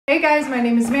Hey guys, my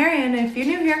name is MaryAnn, and if you're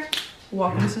new here,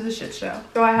 welcome to the shit show.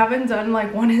 So I haven't done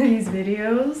like one of these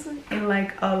videos in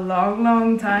like a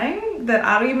long time that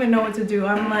I don't even know what to do.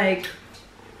 I'm like,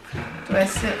 do I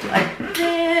sit like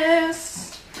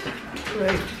this? Do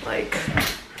I like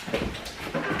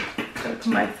put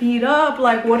my feet up?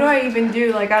 Like, what do I even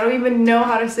do? Like, I don't even know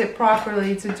how to sit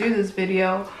properly to do this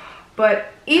video.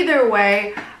 But either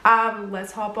way,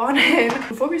 let's hop on in.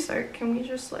 Before we start, can we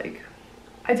just like,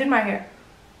 I did my hair.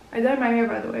 I dyed my hair,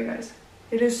 by the way, guys.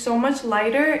 It is so much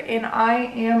lighter and I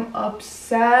am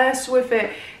obsessed with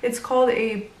it. It's called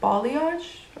a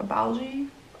balayage,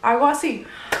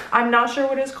 I'm not sure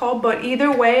what it's called, but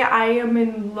either way, I am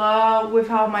in love with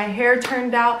how my hair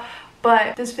turned out.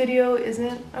 But this video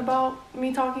isn't about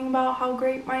me talking about how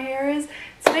great my hair is.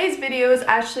 Today's video is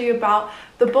actually about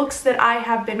the books that I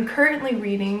have been currently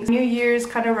reading. New Year's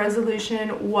kind of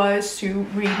resolution was to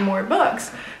read more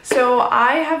books. So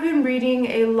I have been reading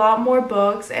a lot more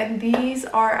books, and these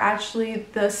are actually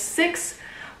the 6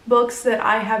 books that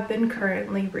I have been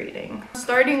currently reading.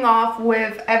 Starting off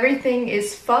with Everything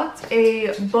is Fucked,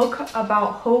 a book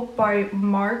about hope by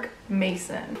Mark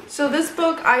Mason. So this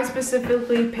book I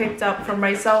specifically picked up for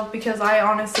myself because I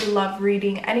honestly love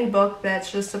reading any book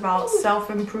that's just about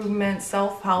self-improvement,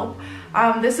 self-help.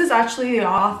 This is actually the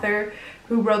author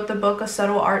who wrote the book A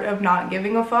Subtle Art of Not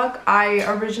Giving a Fuck. I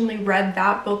originally read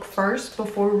that book first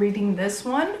before reading this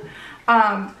one.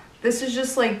 This is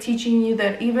just like teaching you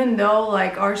that even though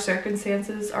like our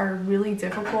circumstances are really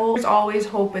difficult, there's always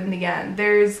hope in the end.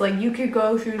 There's like, you could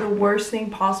go through the worst thing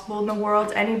possible in the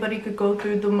world. Anybody could go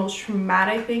through the most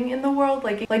traumatic thing in the world,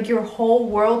 like your whole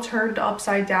world turned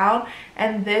upside down,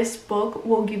 and this book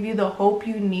will give you the hope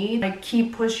you need. Like,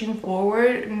 keep pushing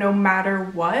forward no matter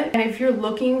what. And if you're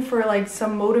looking for like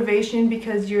some motivation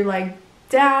because you're like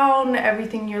down,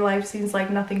 everything in your life seems like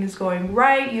nothing is going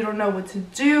right, you don't know what to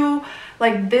do,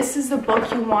 like, this is the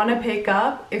book you want to pick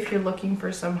up if you're looking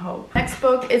for some hope. Next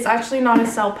book is actually not a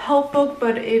self-help book,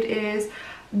 but it is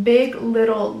Big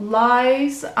Little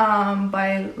Lies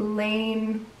by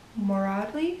Lane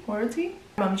Morati,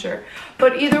 I'm sure.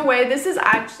 But either way, this is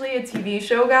actually a TV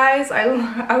show, guys.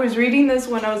 I was reading this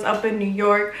when I was up in New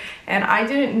York, and I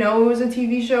didn't know it was a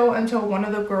TV show until one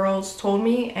of the girls told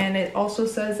me, and it also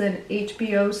says an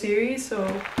HBO series, so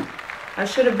that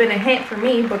should have been a hint for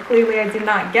me, but clearly I did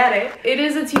not get it. It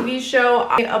is a TV show.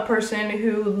 I'm a person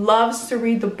who loves to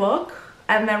read the book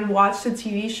and then watch the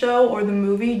TV show or the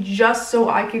movie just so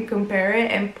I could compare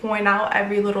it and point out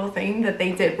every little thing that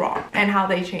they did wrong and how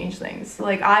they changed things.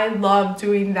 Like, I love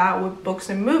doing that with books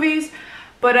and movies.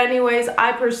 But anyways,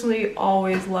 I personally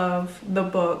always love the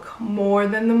book more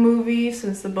than the movie,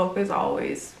 since the book is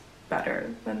always better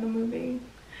than the movie,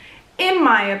 in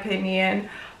my opinion.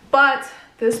 But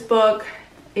this book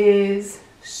is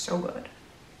so good.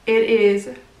 It is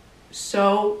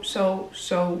so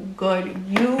good.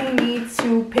 You need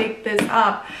to pick this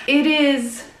up. It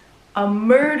is a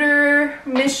murder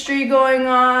mystery going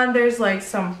on. There's like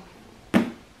some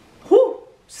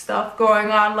stuff going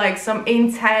on, like some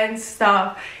intense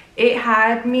stuff. It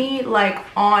had me like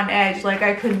on edge. Like,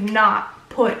 I could not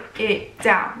put it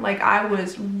down. Like, I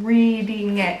was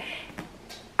reading it.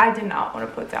 I did not want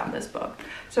to put down this book.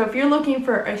 So if you're looking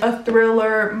for a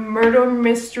thriller, murder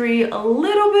mystery, a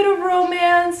little bit of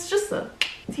romance, just a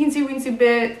teensy weensy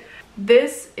bit,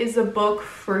 this is a book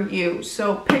for you.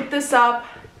 So pick this up.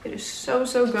 It is so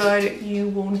good. You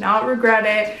will not regret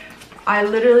it. I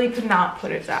literally could not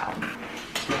put it down.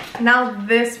 Now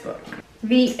this book,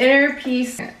 The Inner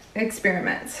Peace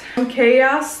Experiment. From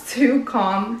Chaos to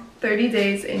Calm, 30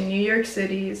 Days in New York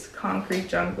City's Concrete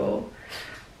Jungle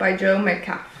by Joe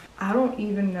Metcalf. I don't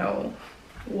even know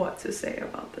what to say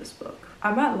about this book.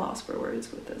 I'm at loss for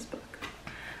words with this book.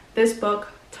 This book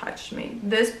touched me.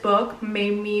 This book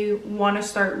made me want to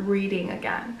start reading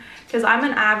again, because I'm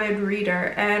an avid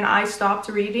reader and I stopped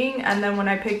reading, and then when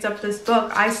I picked up this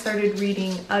book I started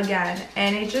reading again,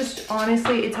 and it just,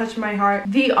 honestly, it touched my heart.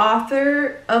 The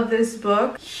author of this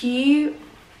book, he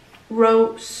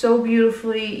wrote so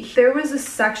beautifully. There was a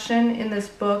section in this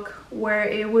book where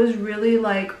it was really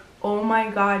like, oh my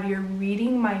god, you're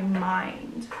reading my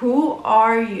mind. Who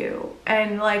are you?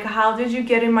 And like, how did you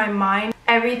get in my mind?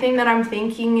 Everything that I'm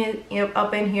thinking is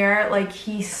up in here, like,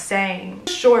 he's saying.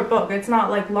 Short book, it's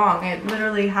not like long. It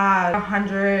literally has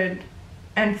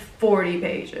 140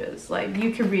 pages. Like, you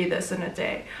could read this in a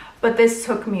day. But this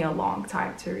took me a long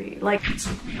time to read. Like, it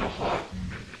took me a lot.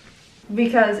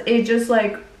 Because it just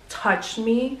like touched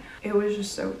me. It was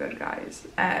just so good, guys.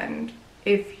 And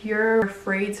if you're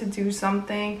afraid to do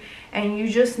something and you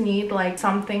just need like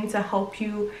something to help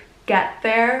you get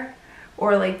there,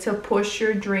 or like to push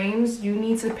your dreams, you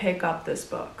need to pick up this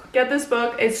book. Get this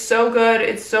book. It's so good.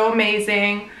 It's so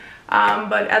amazing.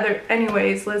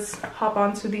 Anyways, let's hop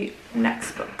on to the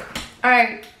next book. All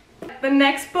right, the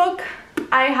next book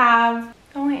I have,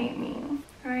 don't hate me,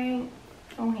 all right?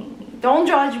 Don't hate me. Don't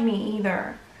judge me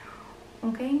either,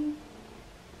 okay?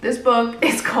 This book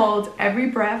is called Every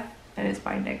Breath, and it's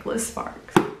by Nicholas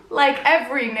Sparks. Like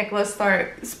every Nicholas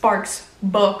Sparks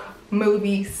book,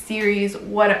 movie, series,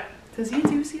 what? Does he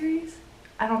do series?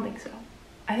 I don't think so.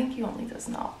 I think he only does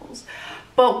novels.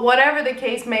 But whatever the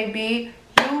case may be,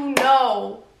 you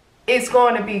know it's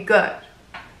going to be good.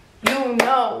 You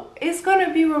know it's going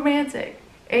to be romantic.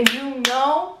 And you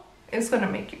know it's going to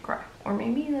make you cry. Or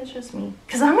maybe that's just me.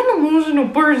 Because I'm an emotional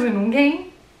person, okay?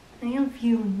 I have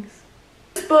feelings.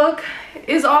 This book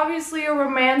is obviously a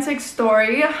romantic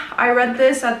story. I read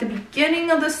this at the beginning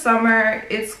of the summer.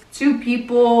 It's two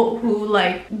people who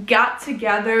like got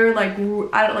together like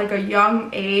at like a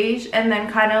young age and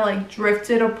then kind of like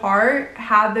drifted apart,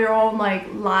 had their own like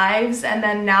lives, and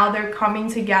then now they're coming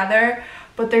together.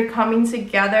 But they're coming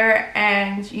together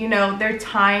and, you know, their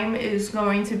time is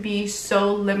going to be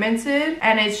so limited,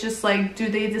 and it's just like, do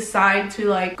they decide to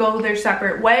like go their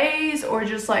separate ways or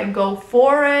just like go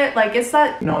for it? Like, it's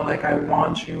that, no, like I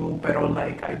want you pero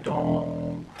like I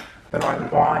don't, pero I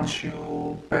want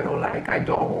you pero like I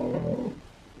don't,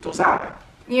 tú sabes.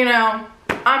 You know,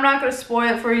 I'm not gonna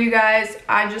spoil it for you guys.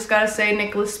 I just gotta say,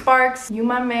 Nicholas Sparks, you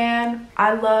my man.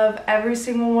 I love every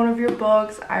single one of your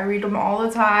books. I read them all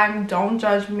the time. Don't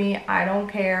judge me. I don't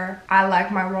care. I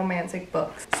like my romantic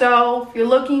books. So if you're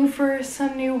looking for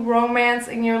some new romance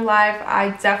in your life, I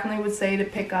definitely would say to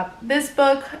pick up this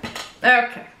book.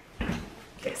 Okay,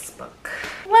 this book.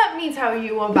 Let me tell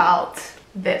you about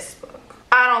this book.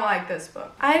 I don't like this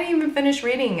book. I didn't even finish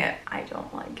reading it. I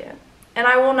don't like it. And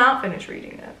I will not finish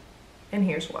reading it. And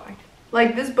here's why.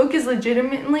 Like, this book is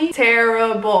legitimately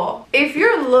terrible. If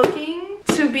you're looking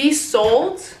to be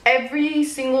sold every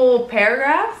single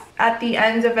paragraph at the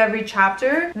end of every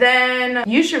chapter, then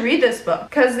you should read this book,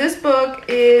 because this book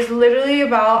is literally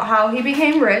about how he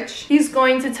became rich. He's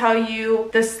going to tell you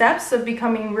the steps of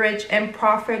becoming rich and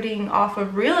profiting off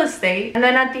of real estate. And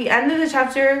then at the end of the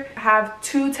chapter have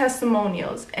two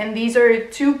testimonials, and these are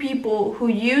two people who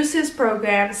use his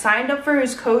program, signed up for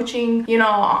his coaching, you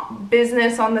know,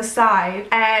 business on the side,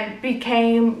 and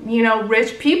became, you know,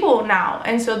 rich people now.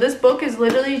 And so this book is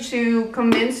literally to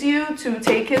convince you to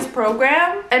take his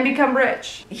program and become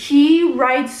rich. He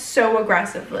writes so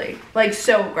aggressively, like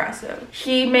so aggressive.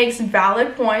 He makes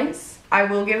valid points. I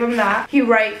will give him that.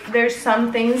 There's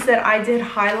some things that I did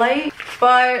highlight,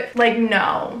 but like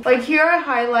no. Like here I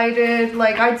highlighted,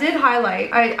 like I did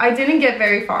highlight. I didn't get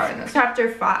very far in this. Chapter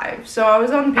 5. So I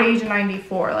was on page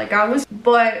 94.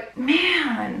 But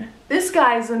man, this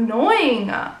guy's annoying.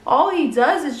 All he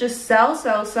does is just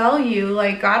sell you.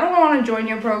 Like, I don't want to join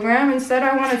your program. Instead,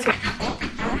 I want to take...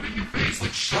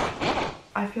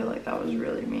 I feel like that was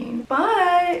really mean.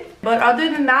 But other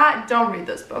than that, don't read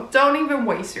this book. Don't even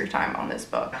waste your time on this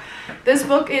book. This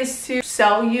book is to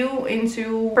sell you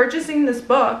into purchasing this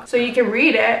book so you can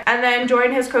read it and then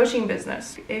join his coaching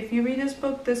business. If you read this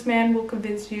book, this man will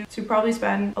convince you to probably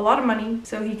spend a lot of money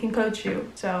so he can coach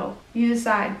you. So you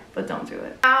decide, but don't do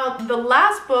it. Now, the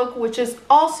last book, which is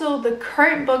also the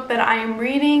current book that I am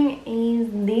reading, is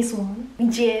this one.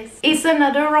 Yes, it's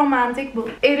another romantic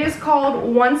book. It is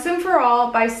called Once and For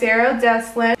All by Sarah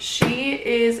Deslin. She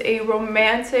is a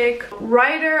romantic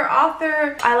writer,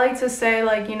 author. I like to say,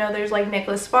 like, you know, there's like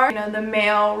Nicholas Sparks, you know, the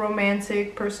male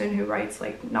romantic person who writes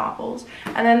like novels,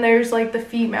 and then there's like the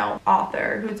female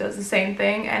author who does the same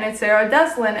thing, and it's Sarah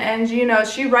Deslin. And you know,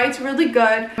 she writes really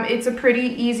good. It's a pretty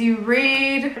easy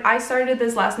read. I started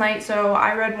this last night, so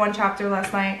I read one chapter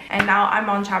last night, and now I'm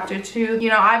on chapter 2. You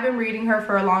know, I've been reading her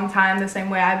for a long time, the same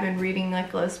way I've been reading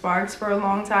Nicholas Sparks for a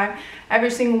long time.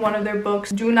 Every single one of their books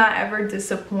do not ever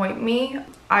disappoint me.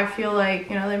 I feel like,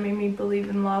 you know, they made me believe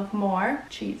in love more.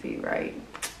 Cheesy, right?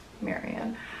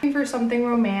 MaryAnn. Looking for something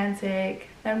romantic,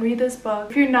 then read this book.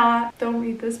 If you're not, don't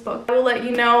read this book. I will let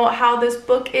you know how this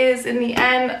book is in the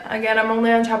end. Again, I'm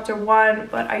only on chapter 1,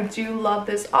 but I do love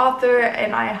this author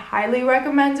and I highly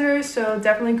recommend her, so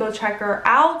definitely go check her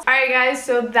out. All right guys,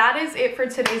 so that is it for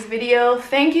today's video.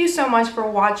 Thank you so much for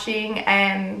watching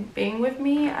and being with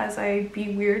me as I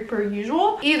be weird per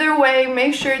usual. Either way,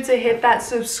 make sure to hit that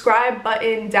subscribe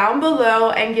button down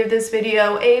below and give this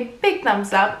video a big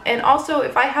thumbs up. And also,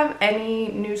 if I have any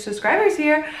new subscribers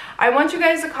here, I want you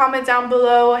guys to comment down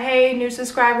below, hey, new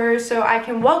subscribers, so I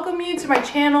can welcome you to my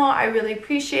channel. I really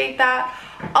appreciate that.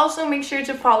 Also, make sure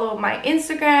to follow my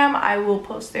Instagram. I will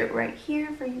post it right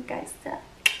here for you guys to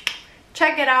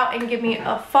check it out and give me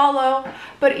a follow.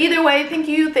 But either way, thank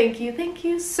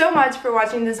you so much for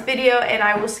watching this video, and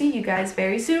I will see you guys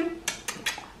very soon.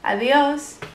 Adios.